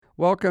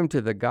Welcome to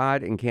the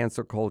God and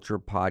Cancel Culture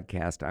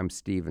podcast. I'm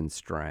Stephen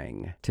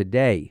Strang.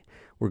 Today,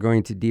 we're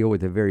going to deal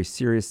with a very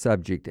serious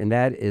subject, and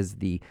that is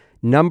the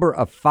number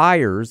of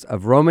fires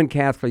of Roman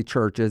Catholic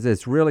churches.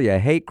 It's really a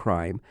hate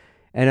crime,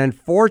 and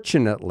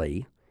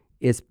unfortunately,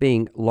 it's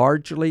being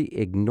largely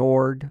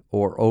ignored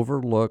or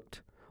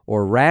overlooked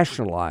or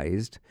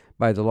rationalized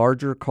by the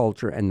larger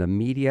culture and the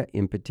media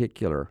in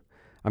particular.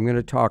 I'm going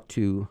to talk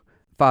to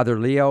Father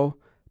Leo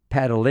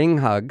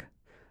Patalinghug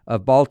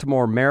of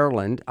Baltimore,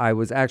 Maryland. I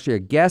was actually a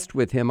guest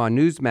with him on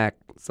Newsmax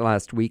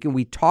last week, and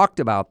we talked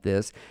about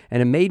this,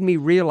 and it made me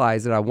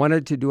realize that I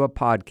wanted to do a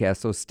podcast,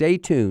 so stay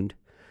tuned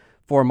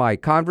for my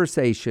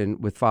conversation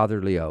with Father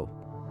Leo.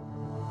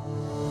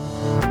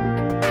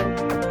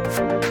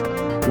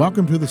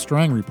 Welcome to the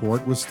Strang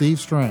Report with Steve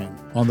Strang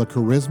on the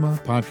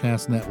Charisma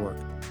Podcast Network.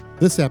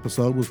 This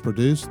episode was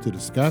produced to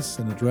discuss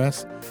and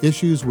address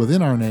issues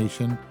within our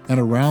nation and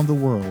around the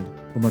world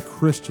from a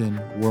Christian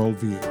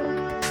worldview.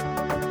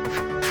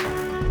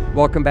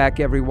 Welcome back,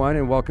 everyone,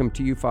 and welcome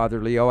to you,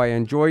 Father Leo. I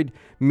enjoyed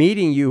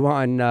meeting you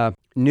on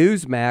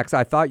Newsmax.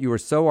 I thought you were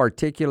so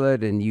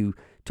articulate, and you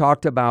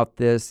talked about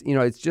this. You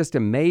know, it's just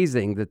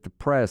amazing that the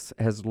press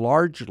has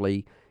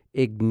largely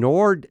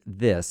ignored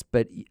this.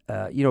 But,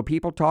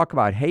 people talk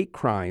about hate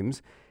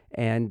crimes,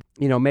 and,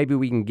 maybe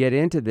we can get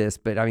into this.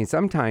 But,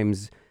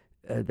 sometimes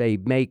they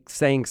make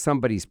saying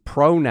somebody's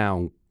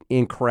pronoun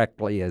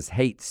incorrectly as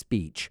hate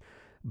speech.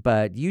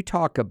 But you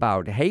talk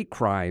about hate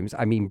crimes.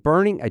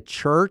 Burning a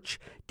church,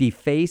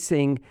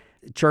 defacing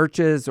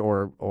churches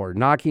or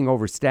knocking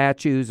over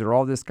statues or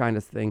all this kind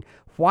of thing.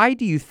 Why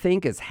do you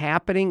think it's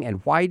happening, and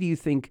why do you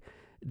think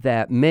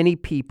that many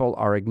people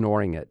are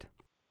ignoring it?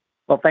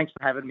 Well, thanks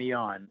for having me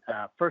on.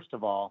 First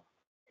of all,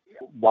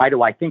 why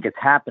do I think it's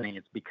happening?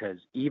 It's because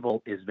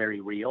evil is very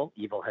real.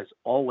 Evil has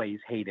always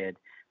hated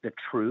the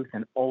truth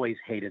and always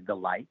hated the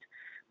light.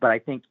 But I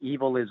think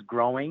evil is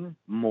growing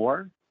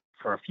more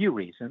for a few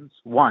reasons.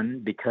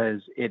 One,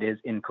 because it is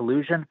in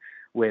collusion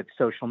with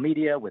social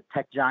media, with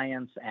tech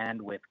giants,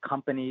 and with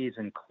companies,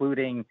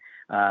 including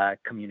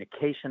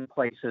communication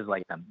places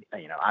like,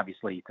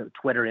 obviously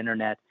Twitter,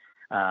 internet,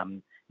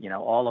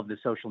 all of the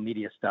social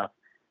media stuff,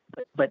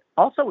 but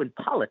also in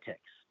politics,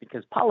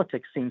 because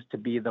politics seems to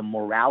be the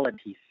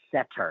morality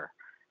setter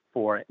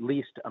for at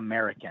least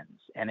Americans.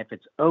 And if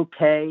it's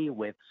okay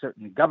with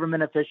certain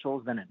government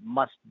officials, then it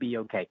must be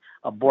okay.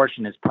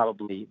 Abortion is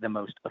probably the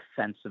most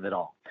offensive at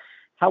all.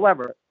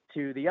 However,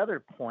 to the other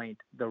point,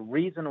 the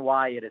reason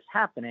why it is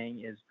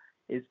happening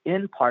is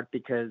in part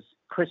because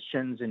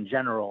Christians in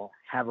general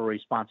have a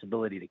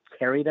responsibility to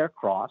carry their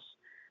cross.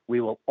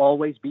 We will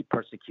always be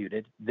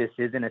persecuted. This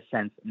is, in a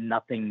sense,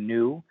 nothing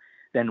new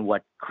than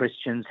what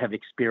Christians have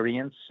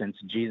experienced since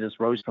Jesus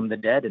rose from the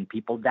dead and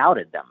people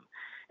doubted them.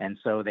 And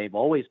so they've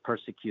always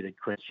persecuted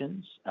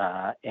Christians,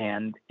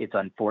 and it's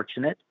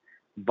unfortunate,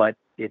 but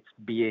it's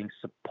being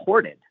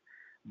supported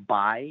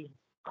by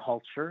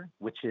culture,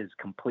 which is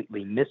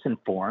completely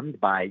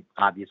misinformed by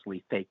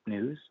obviously fake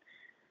news,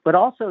 but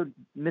also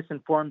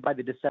misinformed by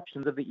the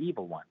deceptions of the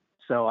evil one.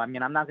 So, I'm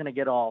not going to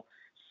get all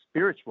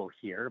spiritual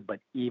here, but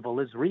evil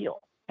is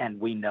real. And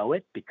we know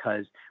it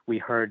because we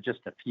heard just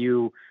a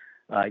few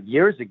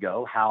years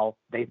ago how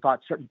they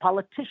thought certain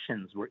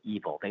politicians were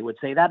evil. They would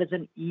say that is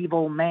an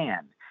evil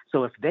man.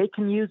 So if they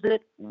can use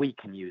it, we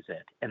can use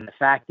it. And the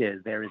fact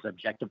is, there is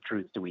objective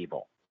truth to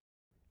evil.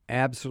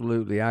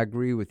 Absolutely. I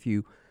agree with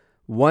you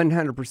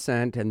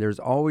 100%. And there's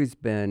always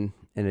been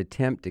an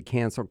attempt to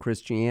cancel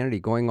Christianity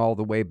going all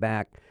the way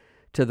back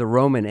to the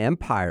Roman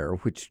Empire,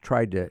 which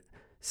tried to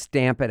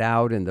stamp it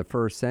out in the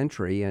first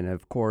century. And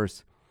of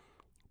course,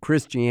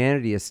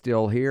 Christianity is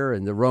still here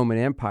and the Roman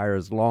Empire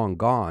is long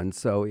gone.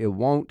 So it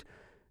won't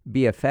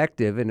be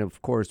effective. And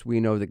of course, we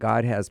know that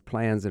God has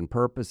plans and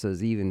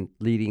purposes even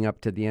leading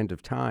up to the end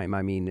of time.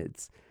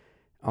 It's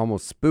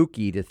almost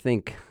spooky to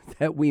think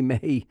that we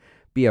may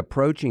be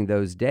approaching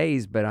those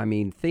days, but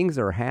things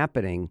are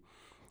happening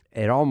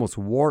at almost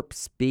warp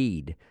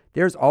speed.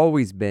 There's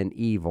always been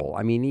evil.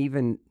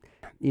 Even,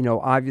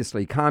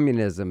 obviously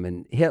communism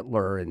and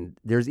Hitler, and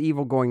there's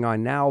evil going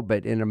on now,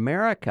 but in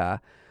America,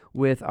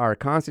 with our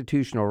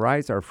constitutional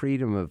rights, our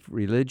freedom of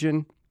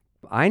religion,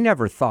 I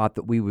never thought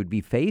that we would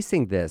be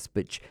facing this,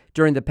 but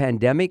during the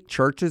pandemic,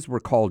 churches were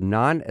called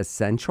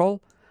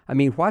non-essential.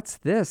 What's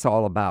this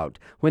all about?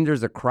 When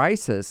there's a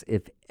crisis,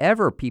 if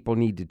ever people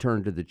need to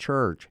turn to the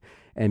church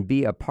and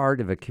be a part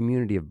of a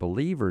community of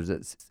believers,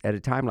 it's at a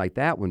time like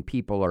that when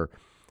people are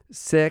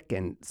sick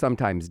and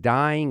sometimes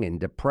dying and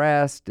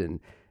depressed and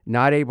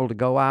not able to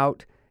go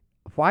out.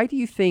 Why do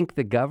you think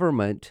the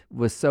government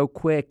was so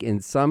quick in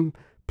some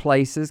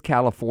places,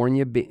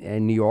 California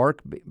and New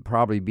York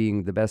probably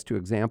being the best two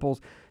examples,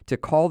 to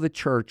call the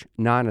church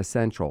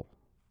non-essential?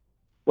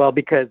 Well,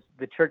 because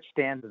the church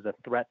stands as a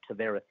threat to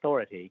their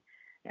authority.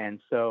 And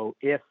so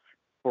if,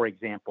 for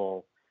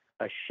example,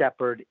 a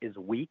shepherd is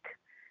weak,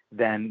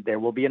 then there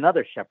will be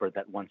another shepherd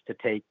that wants to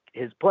take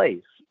his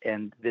place.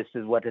 And this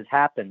is what has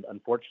happened.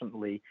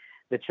 Unfortunately,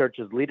 the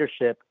church's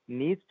leadership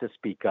needs to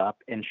speak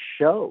up and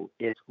show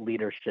its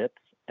leadership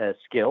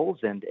skills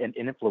and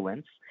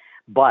influence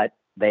But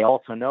they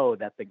also know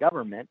that the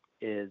government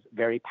is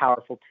very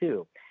powerful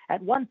too.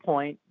 At one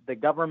point, the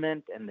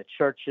government and the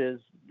churches,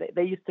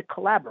 they used to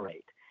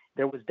collaborate.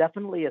 There was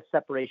definitely a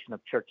separation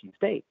of church and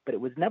state, but it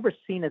was never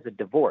seen as a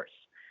divorce.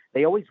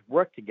 They always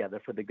worked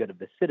together for the good of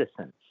the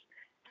citizens.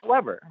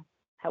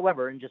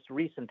 However, in just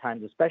recent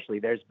times especially,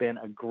 there's been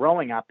a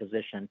growing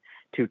opposition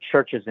to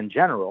churches in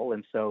general,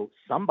 and so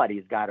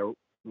somebody's got to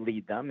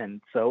lead them.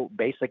 And so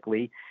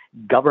basically,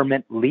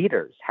 government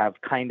leaders have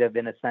kind of,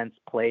 in a sense,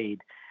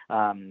 played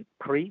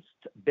priest,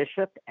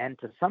 bishop, and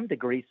to some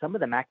degree, some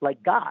of them act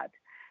like God.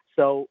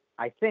 So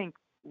I think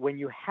when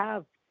you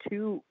have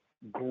two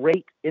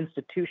great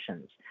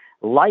institutions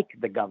like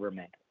the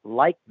government,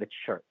 like the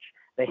church,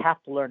 they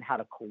have to learn how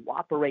to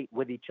cooperate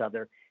with each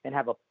other and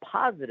have a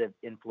positive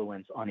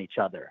influence on each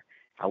other.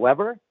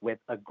 However, with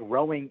a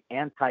growing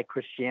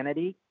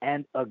anti-Christianity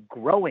and a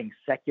growing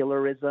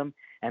secularism,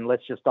 and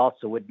let's just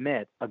also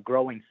admit, a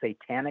growing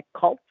satanic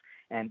cult,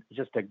 and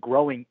just a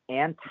growing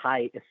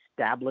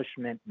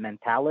anti-establishment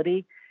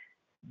mentality,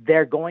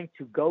 they're going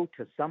to go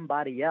to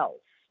somebody else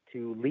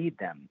to lead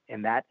them.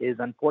 And that is,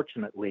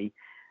 unfortunately,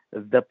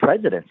 the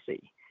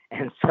presidency.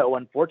 And so,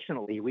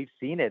 unfortunately, we've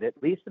seen it, at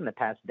least in the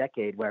past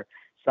decade, where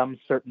some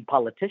certain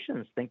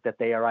politicians think that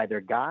they are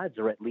either gods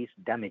or at least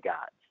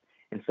demigods.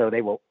 And so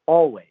they will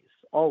always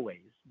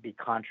be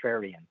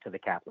contrarian to the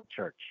Catholic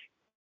Church.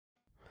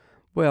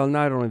 Well,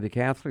 not only the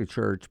Catholic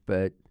Church,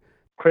 but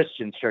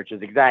Christian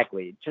churches,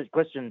 exactly. Just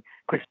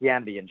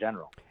Christianity in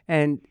general.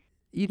 And,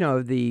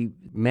 the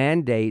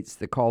mandates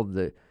that called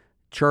the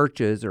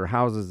churches or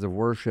houses of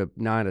worship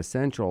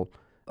non-essential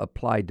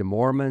applied to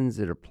Mormons,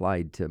 it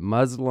applied to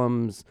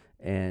Muslims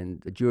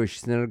and the Jewish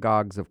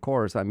synagogues, of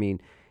course. I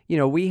mean,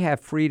 we have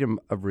freedom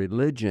of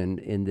religion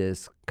in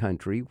this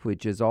country,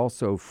 which is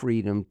also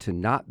freedom to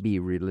not be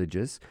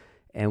religious.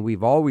 And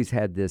we've always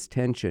had this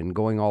tension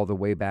going all the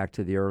way back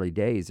to the early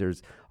days.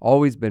 There's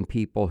always been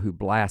people who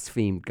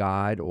blasphemed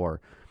God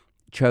or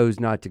chose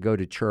not to go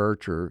to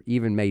church or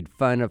even made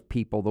fun of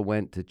people that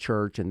went to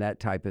church and that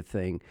type of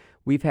thing.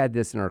 We've had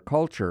this in our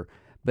culture,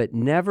 but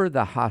never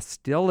the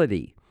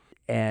hostility.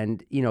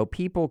 And,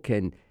 people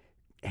can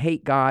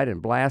hate God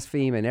and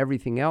blaspheme and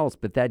everything else,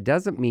 but that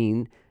doesn't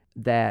mean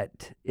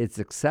that it's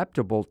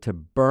acceptable to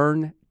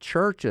burn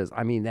churches.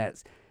 I mean,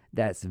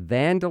 that's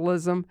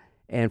vandalism.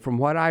 And from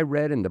what I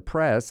read in the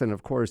press, and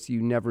of course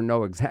you never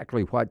know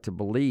exactly what to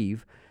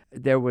believe,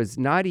 there was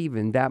not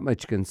even that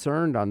much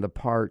concern on the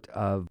part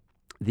of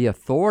the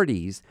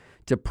authorities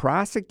to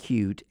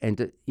prosecute and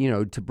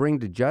to bring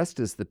to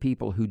justice the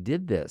people who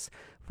did this.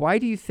 Why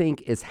do you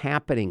think it's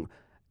happening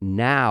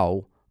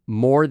now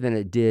more than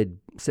it did,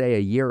 say, a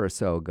year or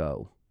so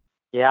ago?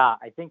 Yeah,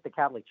 I think the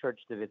Catholic Church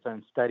did its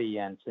own study,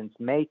 and since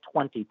May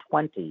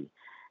 2020,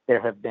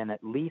 there have been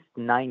at least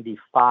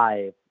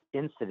 95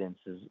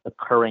 incidences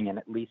occurring in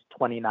at least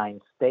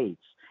 29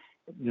 states,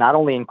 not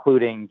only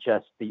including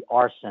just the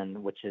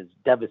arson, which is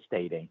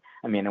devastating.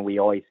 I mean, and we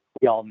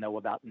all know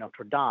about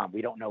Notre Dame.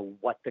 We don't know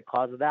what the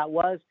cause of that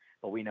was,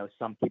 but we know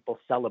some people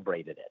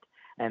celebrated it.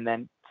 And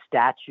then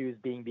statues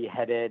being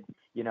beheaded,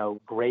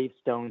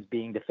 gravestones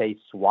being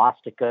defaced,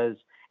 swastikas,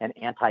 and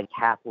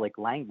anti-Catholic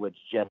language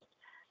just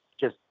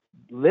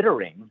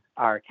littering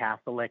our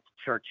Catholic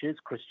churches,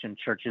 Christian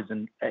churches,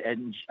 and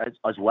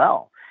as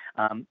well.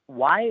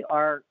 Why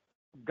are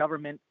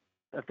government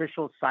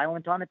officials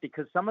silent on it?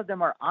 Because some of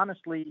them are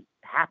honestly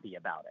happy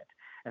about it.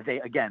 And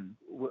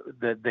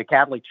the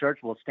Catholic Church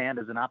will stand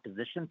as an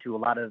opposition to a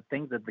lot of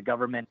things that the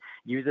government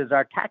uses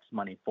our tax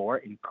money for,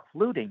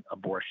 including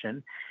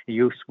abortion.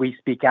 We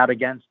speak out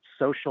against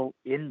social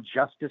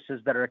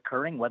injustices that are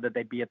occurring, whether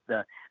they be at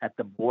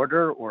the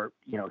border or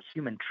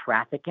human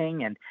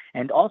trafficking,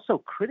 and also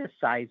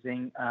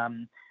criticizing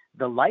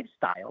the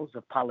lifestyles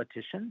of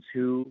politicians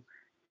who,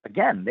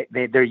 again,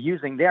 they're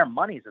using their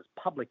monies as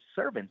public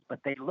servants, but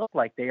they look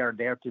like they are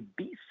there to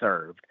be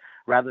served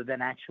rather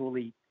than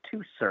actually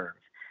to serve.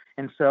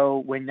 And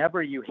so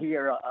whenever you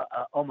hear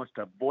almost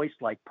a voice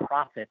like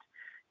prophet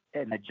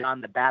in a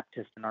John the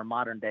Baptist in our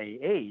modern day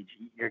age,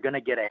 you're going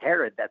to get a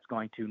Herod that's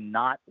going to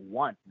not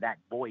want that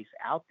voice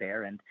out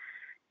there. And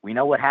we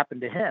know what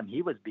happened to him.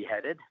 He was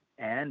beheaded.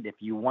 And if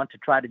you want to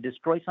try to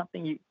destroy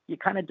something, you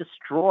kind of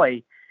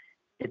destroy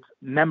its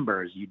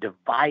members. You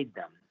divide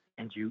them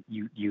and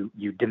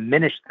you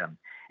diminish them.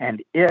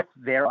 And if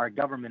there are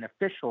government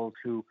officials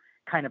who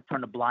kind of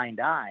turn a blind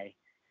eye,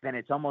 then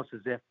it's almost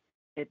as if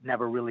it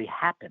never really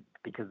happened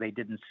because they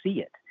didn't see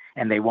it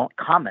and they won't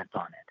comment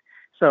on it.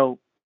 So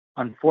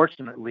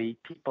unfortunately,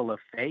 people of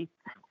faith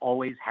have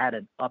always had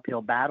an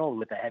uphill battle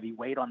with a heavy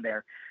weight on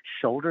their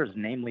shoulders,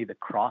 namely the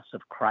cross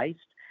of Christ.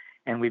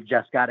 And we've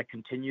just got to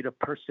continue to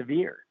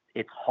persevere.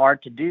 It's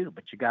hard to do,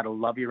 but you got to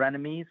love your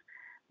enemies,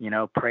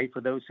 pray for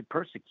those who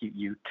persecute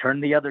you, turn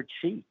the other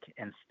cheek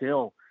and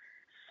still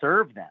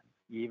serve them,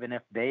 even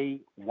if they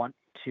want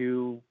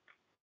to,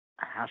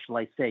 how shall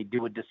I say,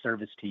 do a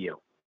disservice to you.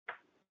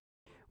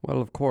 Well,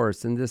 of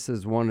course, and this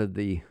is one of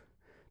the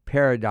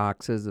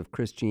paradoxes of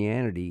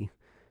Christianity.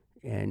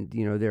 And,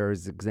 there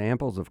is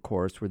examples, of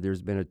course, where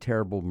there's been a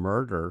terrible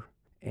murder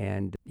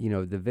And,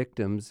 the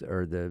victims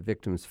or the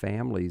victims'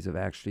 families have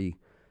actually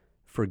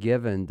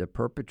forgiven the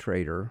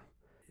perpetrator.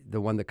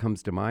 The one that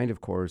comes to mind,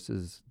 of course,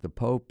 is the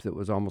Pope that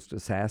was almost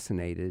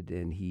assassinated,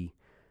 and he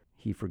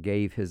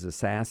forgave his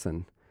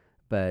assassin.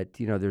 But,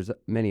 there's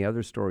many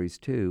other stories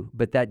too.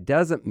 But that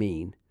doesn't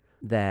mean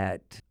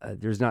that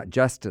there's not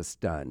justice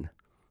done.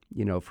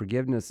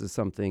 Forgiveness is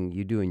something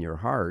you do in your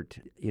heart.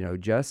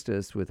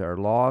 Justice with our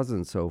laws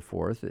and so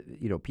forth,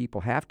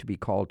 people have to be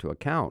called to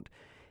account.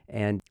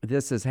 And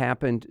this has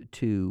happened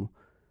to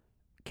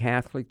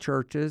Catholic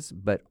churches,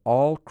 but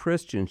all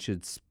Christians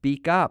should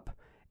speak up.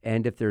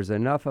 And if there's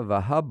enough of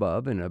a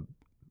hubbub and a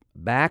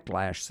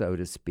backlash, so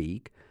to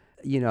speak,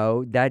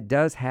 that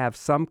does have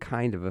some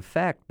kind of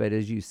effect. But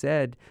as you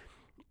said,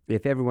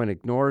 if everyone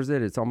ignores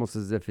it, it's almost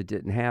as if it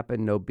didn't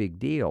happen, no big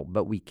deal.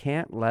 But we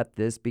can't let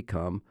this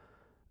become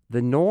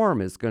the norm.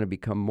 Is going to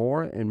become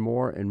more and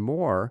more and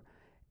more.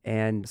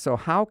 And so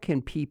how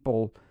can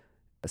people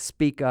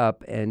speak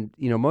up? And,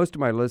 most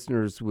of my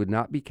listeners would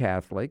not be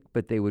Catholic,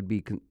 but they would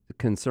be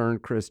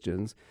concerned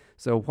Christians.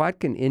 So what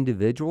can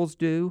individuals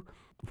do?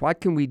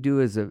 What can we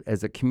do as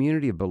a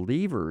community of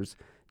believers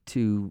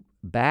to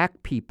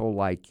back people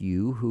like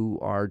you who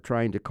are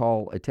trying to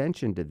call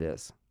attention to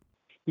this?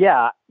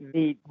 Yeah,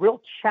 the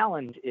real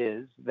challenge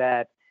is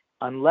that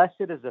unless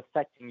it is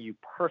affecting you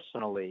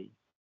personally,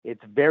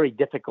 it's very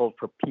difficult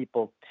for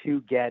people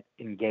to get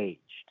engaged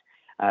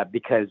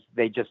because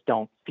they just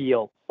don't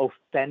feel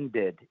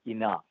offended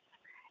enough.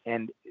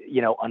 And,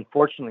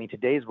 unfortunately, in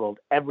today's world,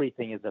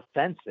 everything is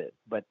offensive.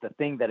 But the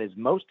thing that is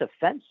most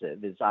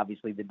offensive is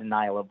obviously the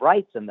denial of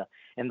rights and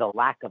the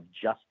lack of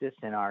justice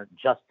in our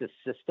justice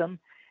system.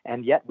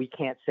 And yet we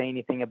can't say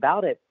anything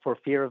about it for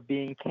fear of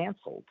being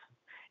canceled.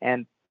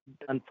 And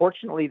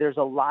unfortunately, there's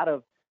a lot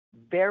of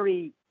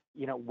very,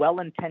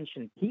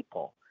 well-intentioned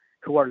people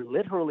who are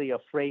literally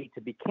afraid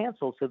to be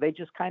canceled. So they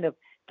just kind of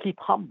keep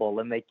humble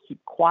and they keep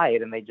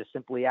quiet and they just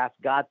simply ask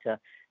God to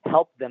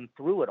help them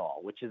through it all,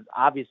 which is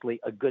obviously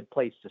a good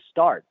place to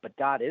start. But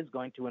God is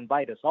going to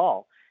invite us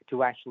all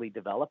to actually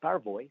develop our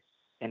voice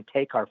and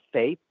take our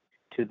faith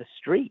to the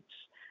streets.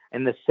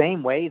 In the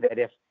same way that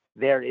if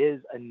there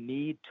is a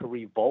need to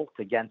revolt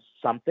against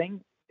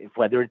something,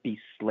 whether it be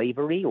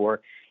slavery or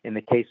in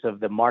the case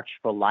of the March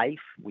for Life,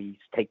 we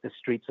take the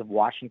streets of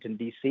Washington,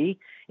 D.C.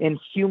 in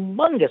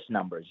humongous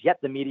numbers, yet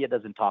the media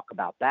doesn't talk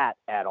about that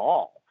at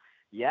all.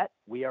 Yet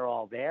we are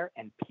all there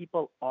and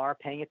people are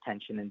paying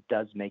attention and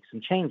does make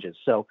some changes.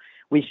 So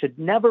we should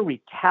never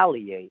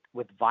retaliate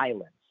with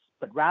violence,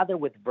 but rather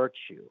with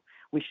virtue.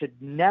 We should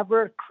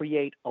never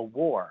create a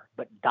war,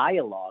 but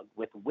dialogue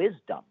with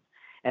wisdom.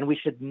 And we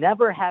should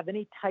never have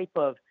any type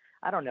of,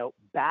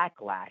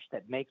 backlash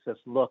that makes us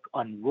look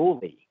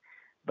unruly,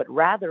 but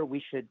rather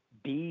we should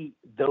be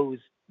those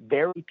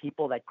very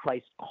people that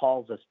Christ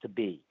calls us to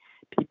be.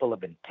 People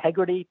of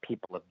integrity,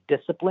 people of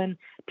discipline,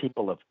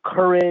 people of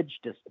courage,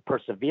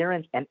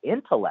 perseverance, and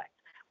intellect.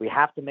 We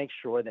have to make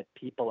sure that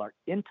people are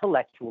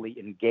intellectually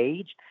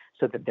engaged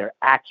so that their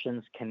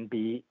actions can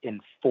be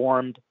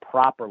informed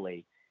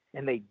properly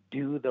and they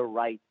do the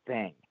right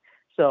thing.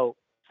 So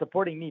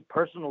supporting me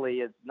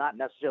personally is not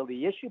necessarily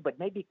the issue, but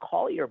maybe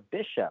call your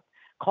bishop,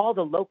 call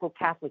the local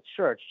Catholic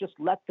church, just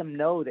let them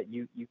know that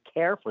you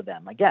care for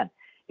them. Again,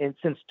 and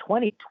since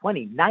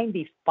 2020,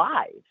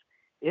 95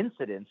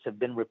 incidents have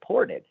been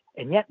reported,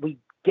 and yet we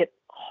get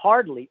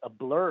hardly a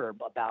blurb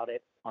about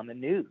it on the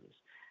news.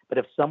 But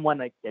if someone,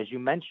 like, as you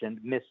mentioned,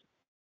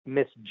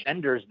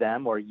 misgenders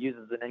them or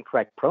uses an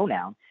incorrect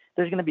pronoun,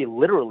 there's going to be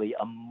literally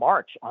a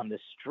march on the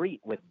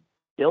street with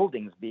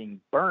buildings being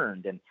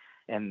burned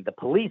and the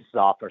police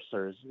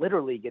officers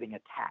literally getting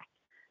attacked.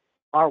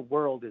 Our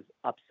world is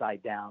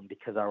upside down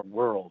because our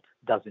world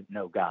doesn't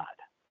know God.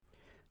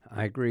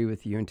 I agree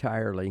with you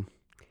entirely.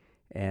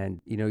 And,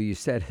 you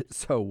said it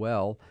so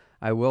well.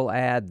 I will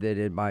add that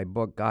in my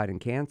book, God and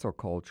Cancel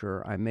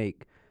Culture, I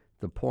make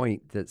the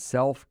point that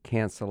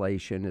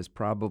self-cancellation is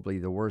probably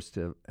the worst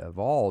of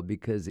all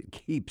because it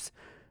keeps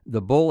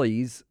the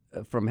bullies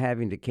from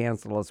having to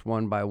cancel us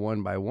one by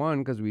one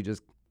because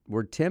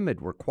we're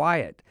timid, we're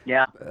quiet.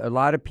 Yeah. A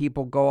lot of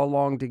people go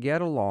along to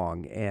get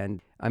along,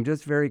 and I'm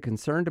just very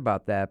concerned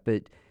about that.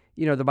 But,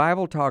 the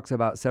Bible talks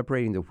about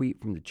separating the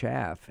wheat from the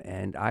chaff,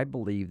 and I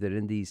believe that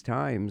in these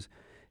times,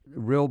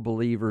 real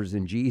believers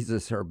in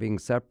Jesus are being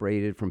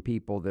separated from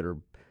people that are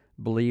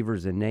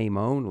believers in name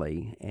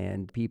only,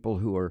 and people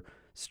who are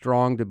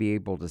strong to be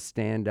able to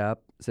stand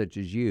up, such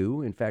as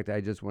you. In fact,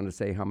 I just want to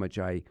say how much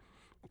I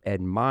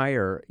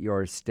admire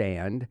your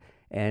stand.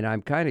 And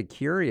I'm kind of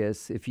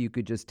curious if you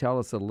could just tell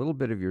us a little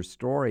bit of your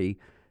story.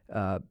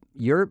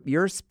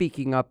 You're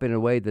speaking up in a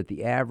way that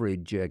the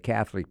average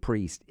Catholic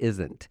priest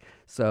isn't.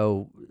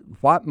 So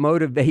what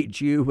motivates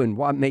you and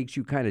what makes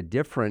you kind of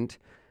different?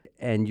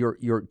 And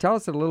tell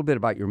us a little bit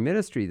about your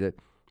ministry. The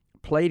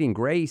Plating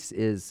Grace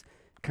is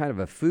kind of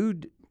a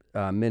food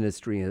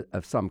ministry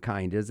of some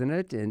kind, isn't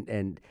it?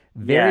 And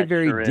very,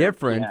 very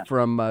different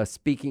from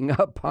speaking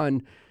up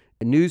on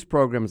news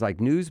programs like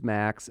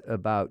Newsmax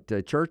about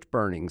church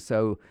burning.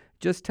 So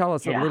just tell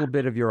us a little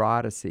bit of your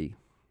odyssey.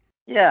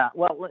 Yeah,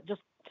 well,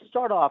 just to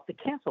start off, the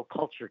cancel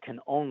culture can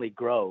only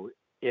grow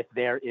if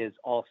there is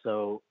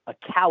also a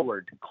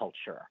coward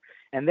culture.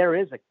 And there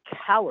is a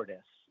cowardice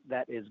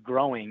that is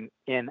growing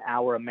in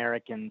our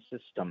American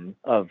system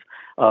of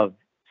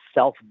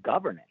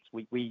self-governance.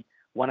 We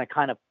want to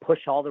kind of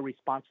push all the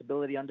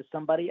responsibility onto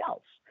somebody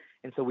else.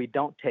 And so we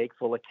don't take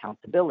full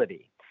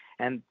accountability.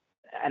 And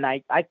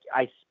I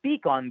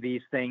speak on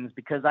these things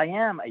because I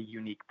am a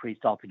unique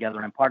priest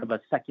altogether. I'm part of a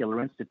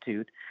secular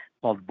institute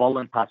called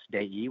Voluntas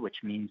Dei,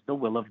 which means the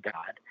will of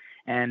God.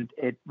 And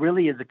it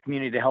really is a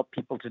community to help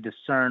people to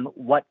discern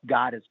what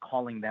God is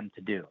calling them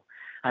to do.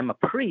 I'm a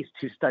priest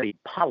who studied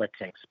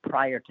politics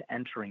prior to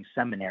entering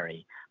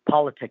seminary.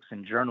 Politics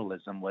and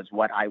journalism was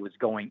what I was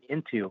going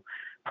into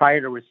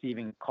prior to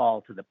receiving a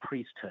call to the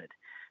priesthood.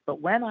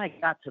 But when I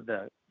got to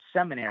the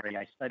seminary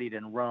I studied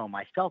in Rome,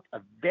 I felt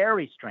a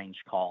very strange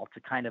call to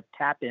kind of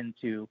tap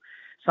into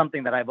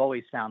something that I've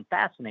always found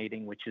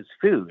fascinating, which is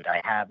food.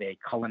 I have a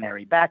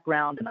culinary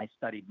background, and I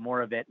studied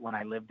more of it when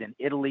I lived in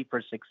Italy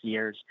for 6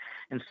 years.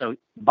 And so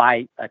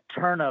by a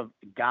turn of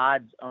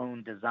God's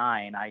own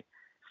design, I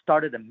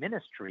started a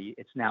ministry.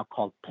 It's now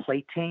called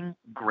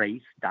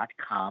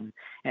platinggrace.com.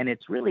 And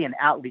it's really an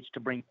outreach to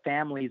bring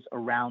families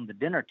around the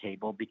dinner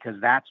table, because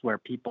that's where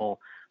people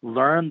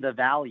learn the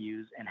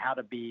values and how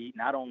to be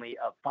not only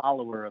a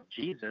follower of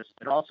Jesus,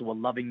 but also a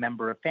loving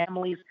member of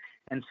families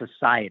and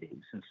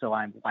societies. And so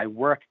I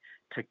work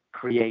to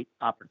create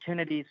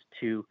opportunities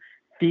to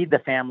feed the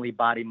family,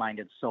 body, mind,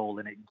 and soul.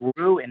 And it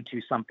grew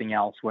into something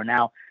else where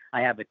now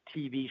I have a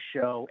TV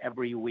show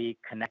every week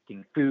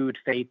connecting food,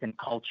 faith, and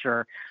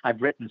culture.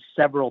 I've written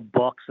several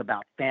books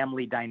about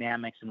family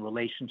dynamics and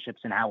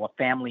relationships and how a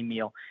family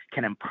meal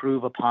can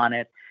improve upon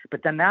it.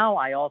 But then now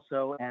I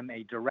also am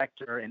a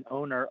director and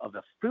owner of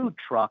a food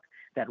truck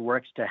that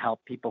works to help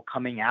people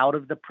coming out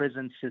of the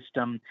prison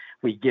system.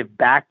 We give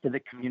back to the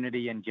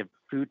community and give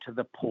food to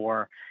the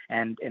poor.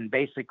 And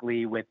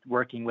basically with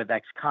working with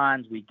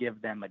ex-cons, we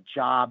give them a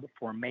job,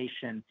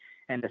 formation,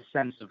 and a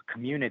sense of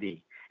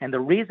community. And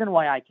the reason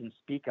why I can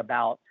speak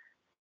about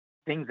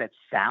things that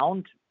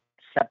sound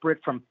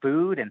separate from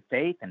food and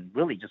faith and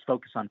really just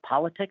focus on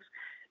politics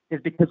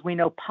is because we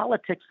know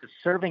politics is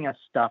serving us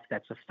stuff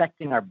that's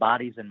affecting our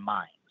bodies and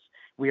minds.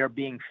 We are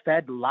being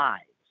fed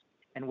lies.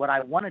 And what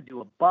I want to do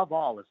above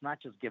all is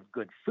not just give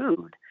good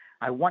food.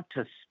 I want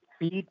to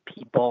feed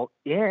people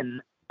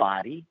in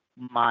body,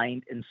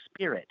 mind, and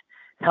spirit.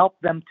 Help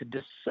them to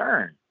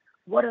discern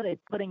what are they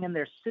putting in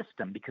their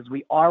system, because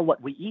we are what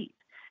we eat.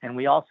 And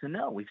we also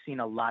know we've seen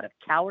a lot of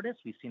cowardice.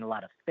 We've seen a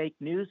lot of fake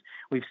news.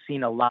 We've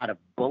seen a lot of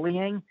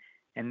bullying.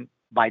 And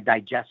by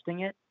digesting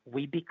it,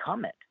 we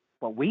become it.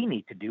 What we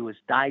need to do is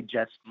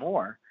digest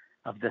more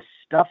of the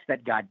stuff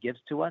that God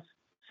gives to us,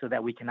 so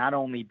that we can not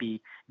only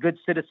be good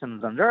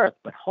citizens on earth,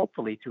 but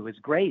hopefully through his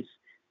grace,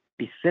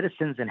 be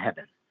citizens in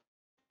heaven.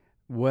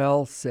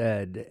 Well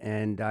said.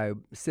 And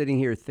I'm sitting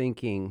here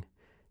thinking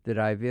that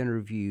I've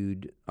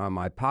interviewed on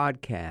my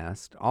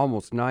podcast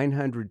almost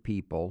 900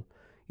 people.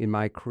 In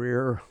my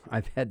career,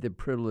 I've had the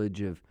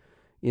privilege of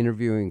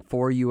interviewing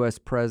 4 U.S.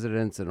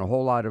 presidents and a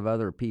whole lot of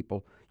other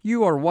people.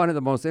 You are one of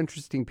the most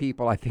interesting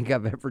people I think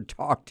I've ever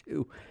talked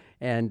to.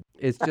 And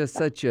it's just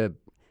such a,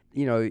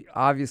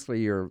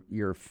 obviously your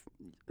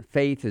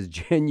faith is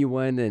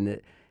genuine,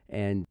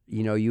 and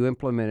you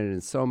implement it in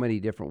so many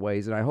different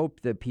ways. And I hope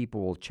that people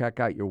will check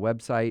out your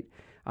website.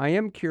 I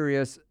am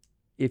curious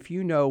if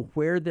you know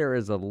where there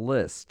is a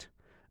list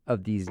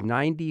of these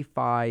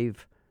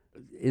 95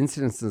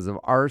 instances of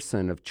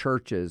arson of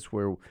churches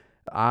where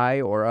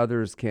I or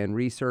others can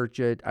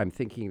research it. I'm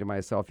thinking to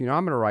myself, I'm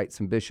going to write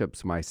some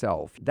bishops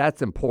myself.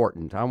 That's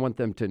important. I want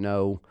them to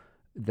know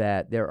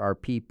that there are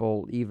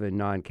people, even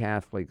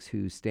non-Catholics,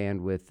 who stand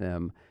with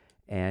them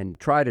and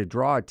try to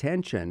draw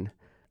attention,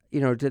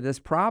 to this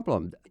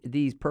problem.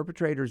 These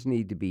perpetrators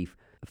need to be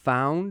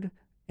found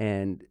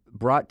and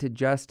brought to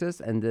justice,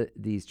 and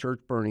these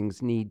church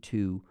burnings need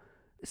to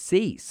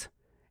cease.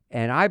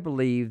 And I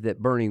believe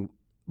that burning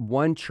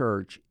one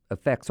church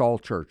affects all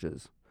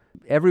churches.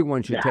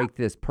 Everyone should take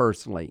this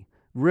personally.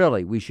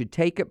 Really, we should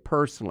take it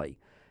personally,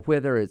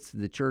 whether it's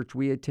the church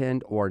we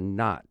attend or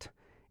not.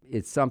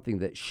 It's something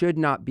that should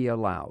not be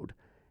allowed.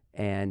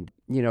 And,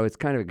 it's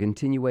kind of a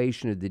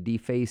continuation of the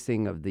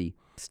defacing of the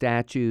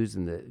statues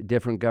and the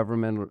different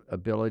governmental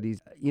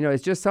abilities.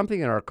 It's just something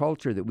in our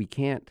culture that we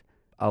can't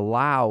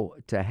allow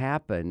to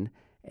happen.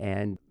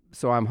 And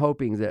so I'm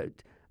hoping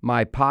that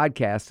my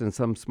podcast in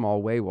some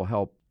small way will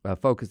help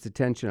focus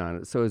attention on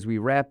it. So as we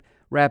wrap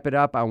it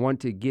up, I want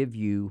to give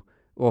you,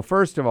 well,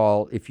 first of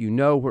all, if you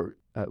know where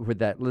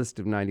that list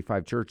of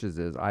 95 churches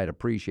is, I'd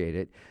appreciate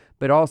it.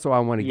 But also I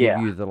want to give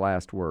you the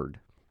last word.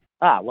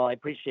 Well, I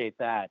appreciate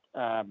that.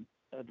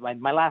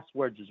 My last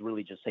words is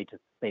really just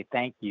say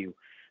thank you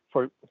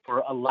for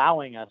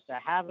allowing us to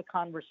have a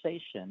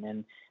conversation.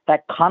 And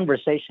that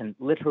conversation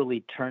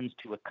literally turns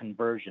to a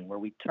conversion where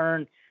we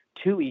turn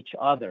to each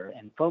other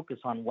and focus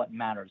on what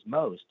matters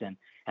most. And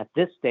at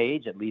this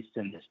stage, at least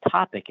in this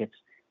topic, it's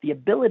the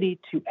ability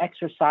to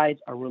exercise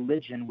a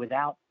religion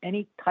without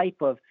any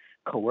type of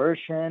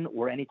coercion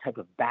or any type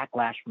of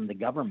backlash from the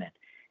government.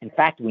 In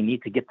fact, we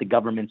need to get the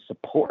government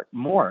support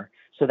more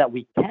so that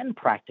we can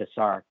practice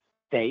our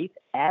faith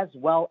as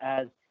well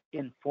as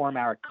inform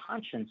our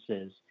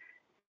consciences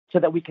so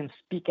that we can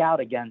speak out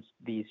against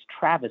these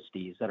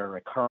travesties that are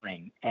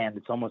occurring. And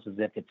it's almost as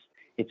if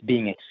it's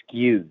being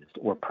excused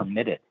or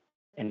permitted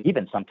and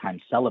even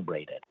sometimes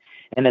celebrated.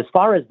 And as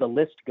far as the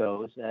list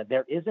goes,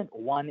 there isn't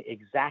one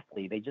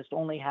exactly. They just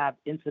only have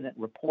incident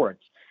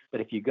reports.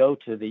 But if you go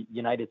to the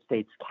United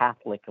States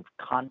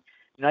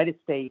United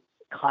States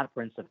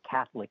Conference of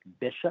Catholic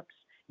Bishops,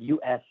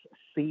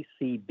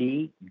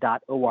 usccb.org,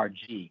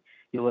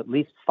 you'll at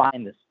least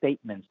find the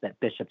statements that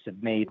bishops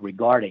have made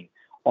regarding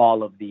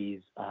all of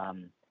these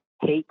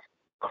hate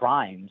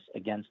crimes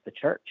against the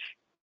church.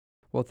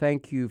 Well,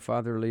 thank you,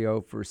 Father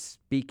Leo, for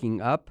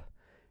speaking up.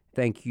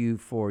 Thank you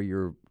for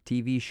your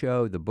TV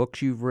show, the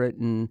books you've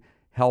written,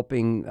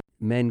 helping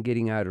men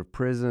getting out of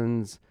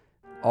prisons,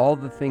 all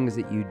the things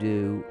that you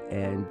do,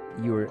 and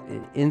you're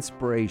an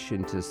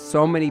inspiration to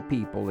so many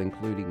people,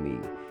 including me.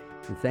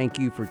 And thank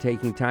you for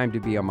taking time to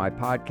be on my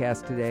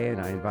podcast today, and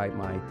I invite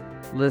my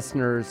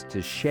listeners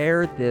to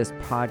share this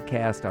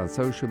podcast on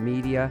social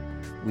media.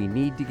 We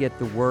need to get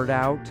the word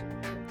out,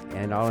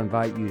 and I'll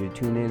invite you to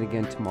tune in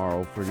again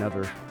tomorrow for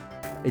another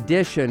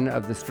edition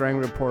of the Strang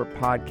Report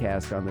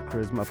podcast on the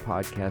Charisma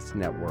Podcast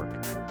Network.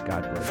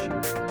 God bless you.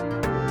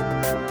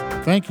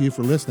 Thank you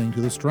for listening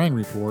to the Strang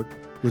Report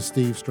with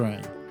Steve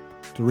Strang.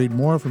 To read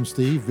more from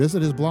Steve,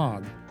 visit his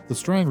blog, The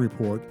Strang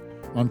Report,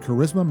 on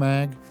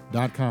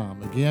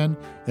charismamag.com. Again,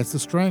 it's The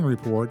Strang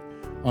Report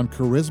on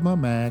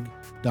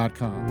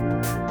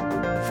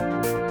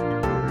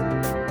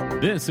charismamag.com.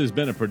 This has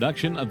been a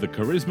production of the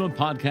Charisma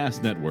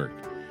Podcast Network.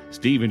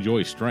 Steve and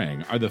Joy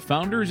Strang are the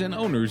founders and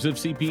owners of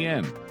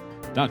CPN.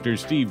 Dr.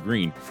 Steve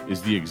Green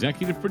is the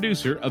executive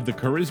producer of the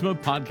Charisma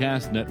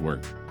Podcast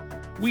Network.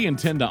 We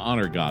intend to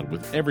honor God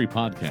with every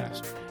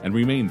podcast and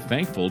remain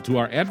thankful to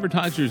our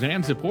advertisers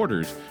and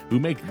supporters who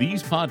make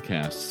these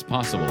podcasts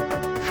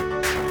possible.